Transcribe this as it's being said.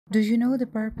Do you know the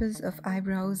purpose of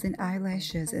eyebrows and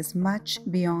eyelashes is much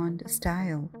beyond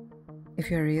style?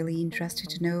 If you're really interested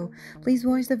to know, please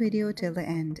watch the video till the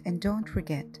end and don't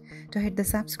forget to hit the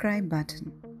subscribe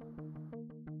button.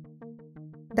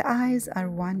 The eyes are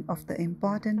one of the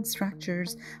important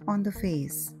structures on the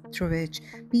face through which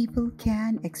people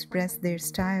can express their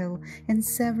style in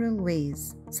several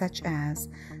ways, such as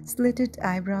slitted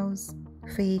eyebrows,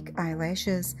 fake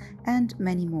eyelashes, and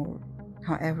many more.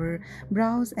 However,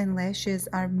 brows and lashes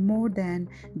are more than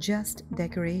just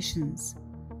decorations.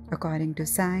 According to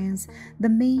science, the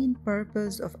main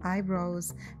purpose of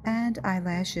eyebrows and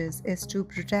eyelashes is to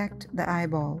protect the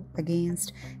eyeball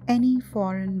against any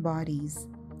foreign bodies,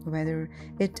 whether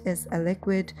it is a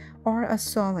liquid or a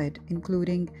solid,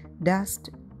 including dust,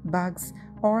 bugs,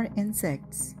 or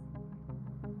insects.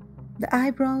 The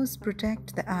eyebrows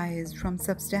protect the eyes from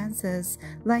substances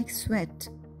like sweat,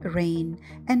 rain,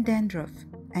 and dandruff,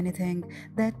 anything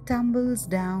that tumbles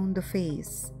down the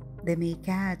face. They may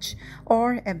catch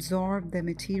or absorb the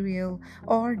material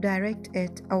or direct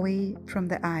it away from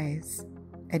the eyes.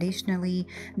 Additionally,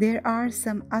 there are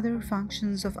some other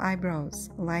functions of eyebrows,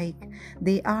 like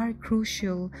they are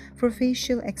crucial for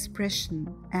facial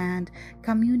expression and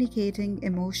communicating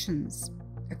emotions.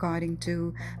 According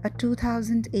to a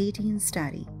 2018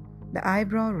 study, the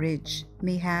eyebrow ridge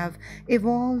may have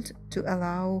evolved to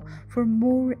allow for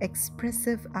more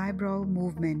expressive eyebrow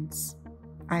movements.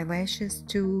 Eyelashes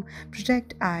too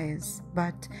protect eyes,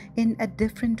 but in a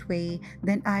different way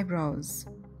than eyebrows.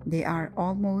 They are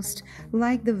almost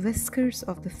like the whiskers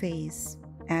of the face,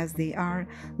 as they are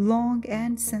long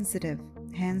and sensitive,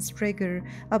 hence trigger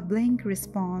a blink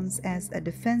response as a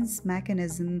defense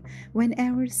mechanism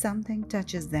whenever something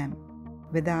touches them.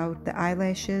 Without the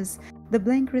eyelashes, the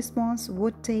blink response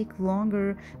would take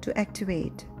longer to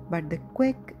activate, but the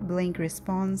quick blink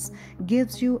response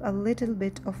gives you a little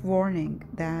bit of warning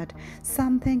that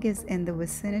something is in the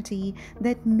vicinity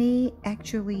that may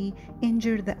actually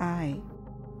injure the eye.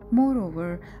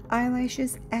 Moreover,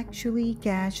 eyelashes actually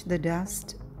catch the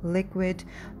dust, liquid,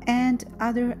 and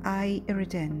other eye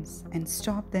irritants and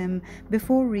stop them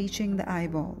before reaching the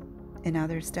eyeball.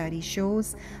 Another study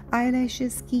shows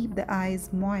eyelashes keep the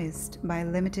eyes moist by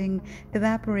limiting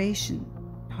evaporation.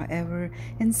 However,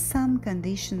 in some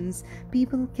conditions,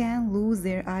 people can lose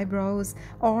their eyebrows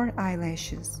or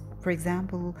eyelashes. For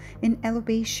example, in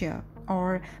alopecia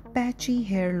or patchy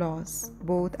hair loss,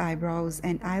 both eyebrows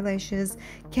and eyelashes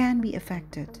can be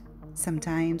affected.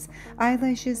 Sometimes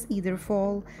eyelashes either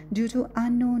fall due to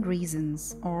unknown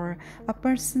reasons, or a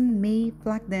person may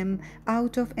pluck them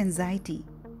out of anxiety.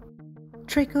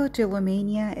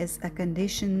 Trichotillomania is a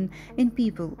condition in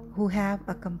people who have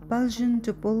a compulsion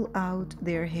to pull out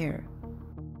their hair.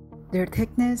 Their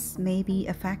thickness may be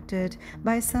affected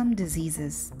by some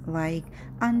diseases, like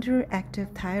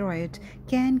underactive thyroid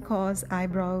can cause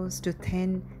eyebrows to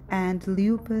thin, and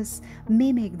lupus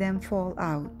may make them fall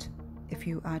out. If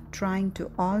you are trying to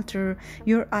alter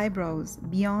your eyebrows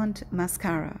beyond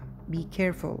mascara, be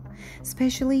careful,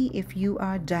 especially if you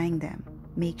are dyeing them.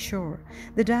 Make sure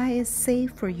the dye is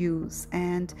safe for use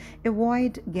and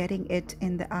avoid getting it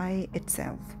in the eye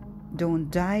itself. Don't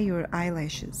dye your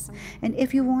eyelashes, and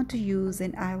if you want to use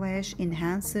an eyelash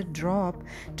enhancer drop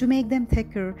to make them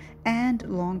thicker and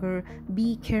longer,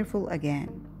 be careful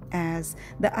again, as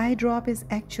the eye drop is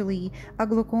actually a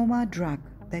glaucoma drug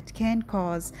that can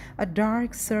cause a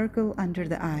dark circle under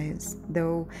the eyes,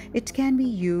 though it can be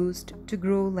used to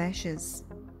grow lashes.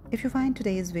 If you find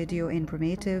today's video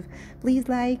informative, please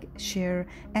like, share,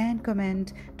 and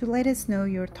comment to let us know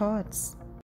your thoughts.